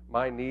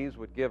 My knees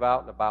would give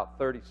out in about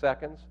 30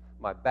 seconds.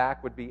 My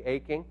back would be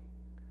aching.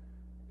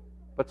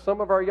 But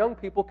some of our young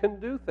people can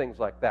do things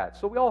like that.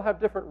 So we all have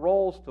different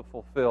roles to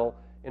fulfill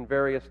in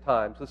various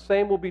times. The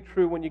same will be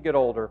true when you get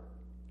older.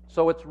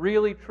 So it's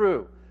really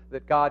true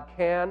that God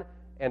can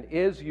and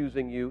is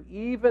using you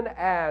even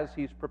as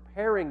He's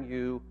preparing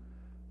you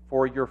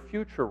for your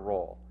future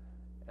role.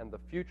 And the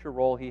future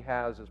role He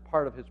has is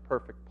part of His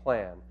perfect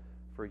plan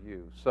for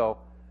you. So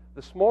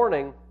this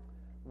morning,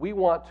 we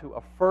want to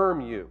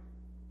affirm you.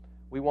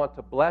 We want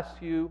to bless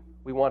you.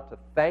 We want to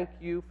thank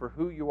you for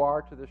who you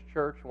are to this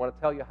church. We want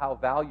to tell you how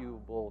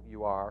valuable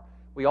you are.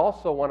 We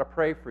also want to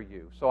pray for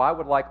you. So I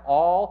would like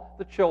all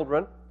the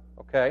children,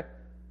 okay,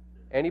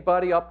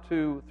 anybody up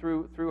to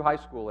through high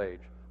school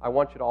age, I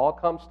want you to all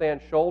come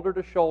stand shoulder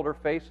to shoulder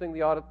facing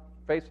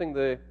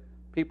the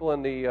people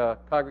in the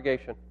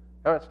congregation.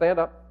 All right, stand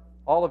up,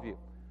 all of you.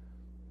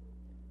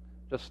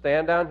 Just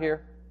stand down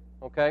here,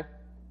 okay?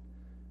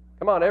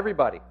 Come on,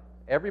 everybody.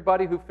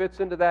 Everybody who fits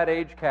into that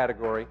age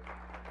category.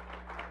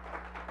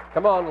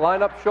 Come on,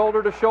 line up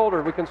shoulder to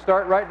shoulder. We can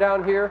start right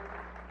down here.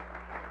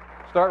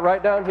 Start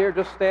right down here.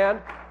 Just stand.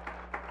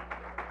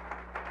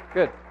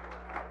 Good.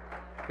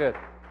 Good.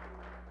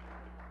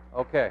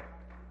 Okay.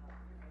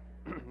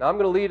 Now I'm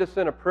going to lead us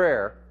in a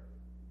prayer.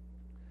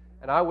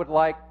 And I would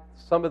like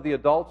some of the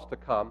adults to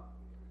come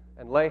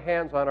and lay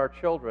hands on our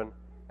children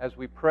as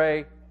we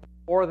pray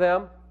for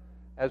them,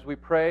 as we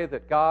pray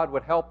that God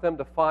would help them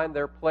to find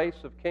their place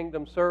of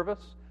kingdom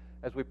service,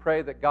 as we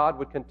pray that God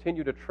would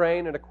continue to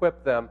train and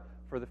equip them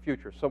for the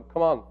future. So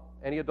come on,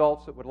 any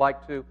adults that would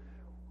like to.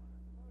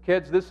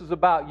 Kids, this is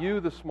about you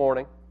this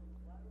morning.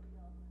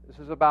 This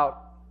is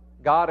about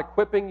God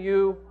equipping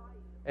you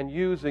and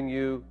using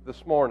you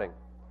this morning.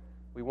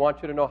 We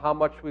want you to know how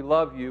much we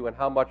love you and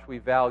how much we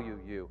value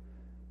you.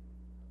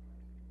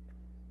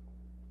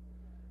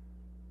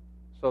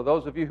 So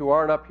those of you who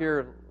aren't up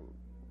here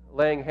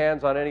laying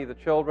hands on any of the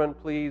children,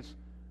 please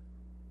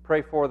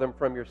pray for them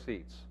from your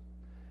seats.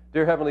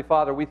 Dear Heavenly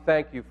Father, we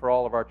thank you for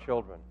all of our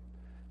children.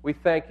 We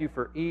thank you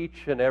for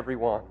each and every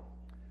one.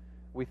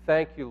 We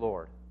thank you,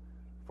 Lord,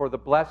 for the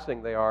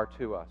blessing they are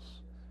to us.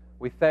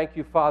 We thank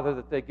you, Father,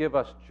 that they give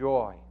us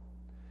joy.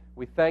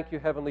 We thank you,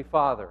 Heavenly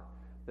Father,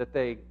 that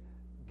they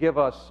give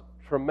us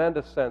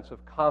tremendous sense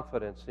of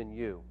confidence in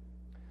you.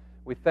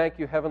 We thank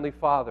you, Heavenly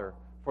Father,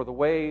 for the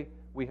way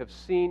we have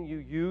seen you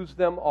use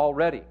them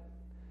already,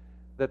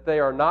 that they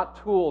are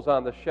not tools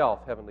on the shelf,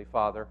 Heavenly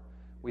Father.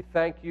 We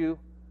thank you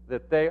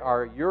that they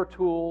are your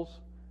tools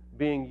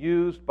being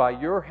used by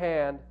your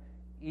hand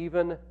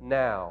even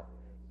now,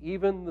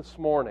 even this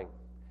morning,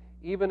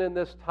 even in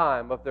this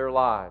time of their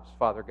lives,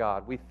 Father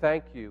God. We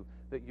thank you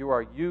that you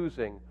are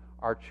using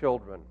our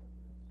children.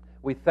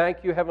 We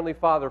thank you, Heavenly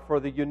Father, for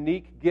the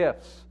unique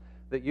gifts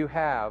that you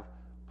have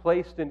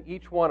placed in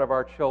each one of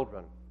our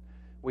children.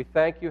 We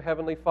thank you,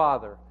 Heavenly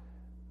Father,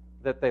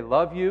 that they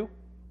love you.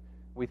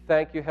 We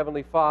thank you,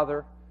 Heavenly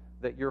Father,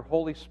 that your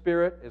Holy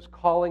Spirit is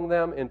calling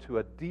them into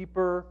a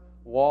deeper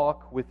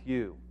walk with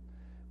you.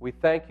 We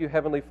thank you,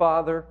 Heavenly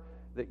Father,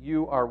 that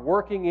you are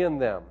working in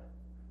them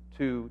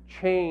to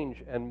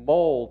change and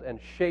mold and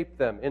shape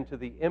them into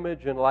the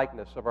image and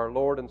likeness of our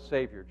Lord and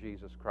Savior,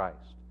 Jesus Christ.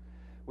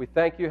 We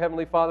thank you,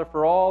 Heavenly Father,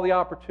 for all the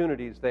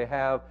opportunities they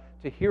have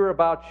to hear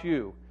about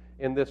you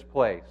in this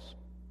place.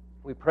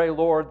 We pray,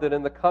 Lord, that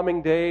in the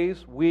coming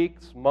days,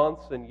 weeks,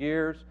 months, and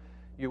years,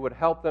 you would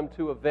help them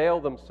to avail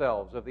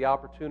themselves of the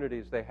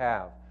opportunities they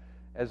have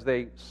as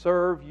they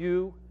serve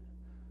you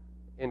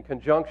in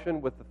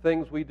conjunction with the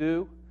things we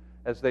do,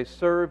 as they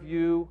serve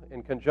you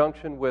in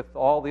conjunction with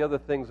all the other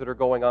things that are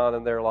going on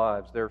in their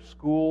lives, their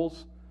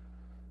schools,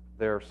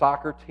 their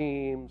soccer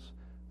teams,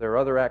 their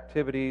other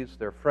activities,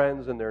 their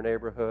friends in their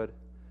neighborhood.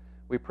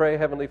 We pray,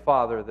 Heavenly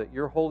Father, that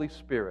your Holy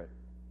Spirit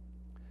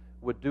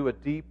would do a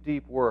deep,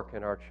 deep work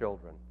in our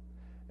children.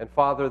 And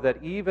Father,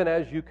 that even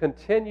as you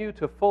continue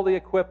to fully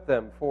equip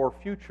them for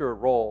future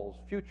roles,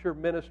 future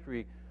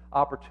ministry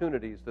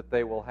opportunities that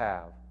they will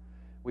have,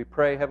 we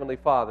pray, Heavenly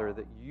Father,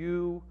 that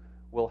you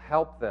will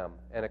help them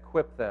and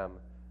equip them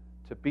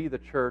to be the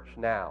church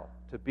now,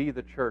 to be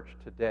the church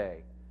today,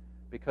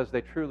 because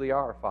they truly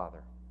are,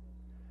 Father.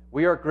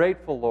 We are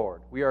grateful,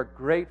 Lord. We are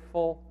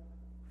grateful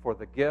for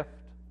the gift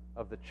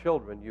of the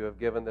children you have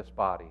given this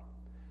body.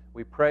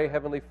 We pray,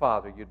 Heavenly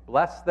Father, you'd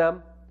bless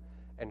them,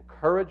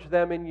 encourage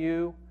them in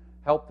you,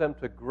 help them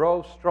to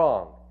grow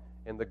strong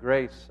in the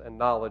grace and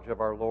knowledge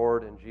of our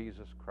Lord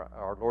Jesus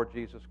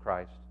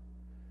Christ.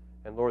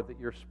 And Lord, that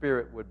your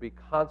Spirit would be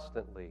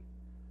constantly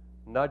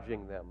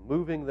nudging them,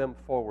 moving them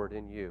forward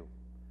in you,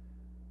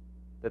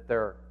 that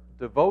their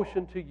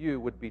devotion to you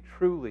would be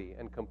truly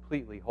and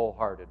completely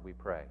wholehearted, we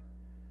pray.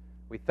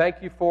 We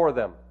thank you for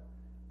them.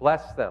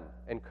 Bless them.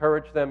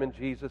 Encourage them in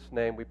Jesus'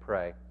 name, we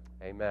pray.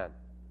 Amen.